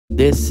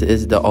This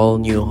is the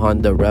all-new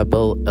Honda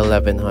Rebel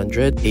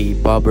 1100, a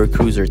bobber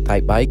cruiser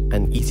type bike,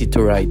 an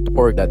easy-to-ride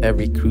torque that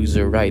every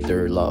cruiser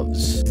rider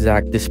loves.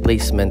 Exact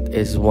displacement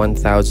is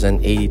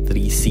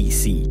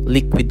 1083cc.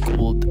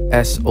 Liquid-cooled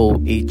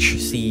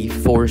SOHC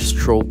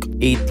 4-stroke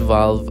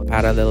 8-valve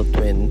parallel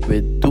twin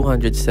with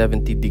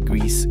 270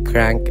 degrees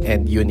crank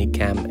and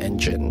unicam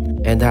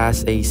engine, and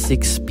has a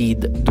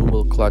 6-speed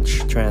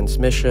dual-clutch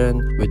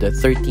transmission with a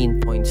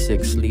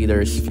 13.6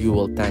 liters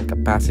fuel tank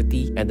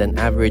capacity and an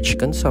average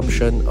consumption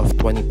of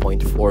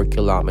 20.4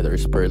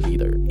 kilometers per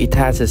liter. It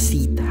has a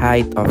seat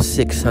height of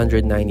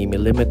 690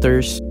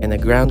 millimeters and a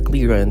ground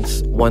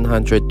clearance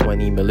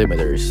 120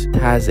 millimeters. It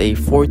has a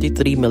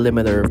 43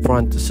 millimeter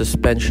front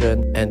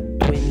suspension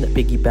and twin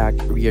piggyback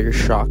rear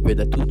shock with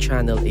a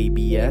 2-channel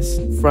ABS,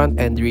 front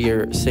and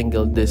rear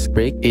single disc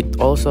brake. It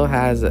also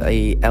has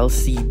a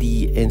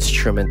LCD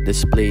instrument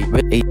display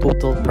with a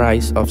total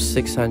price of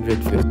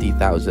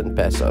 650,000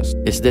 pesos.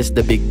 Is this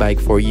the big bike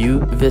for you?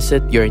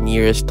 Visit your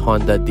nearest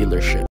Honda dealership.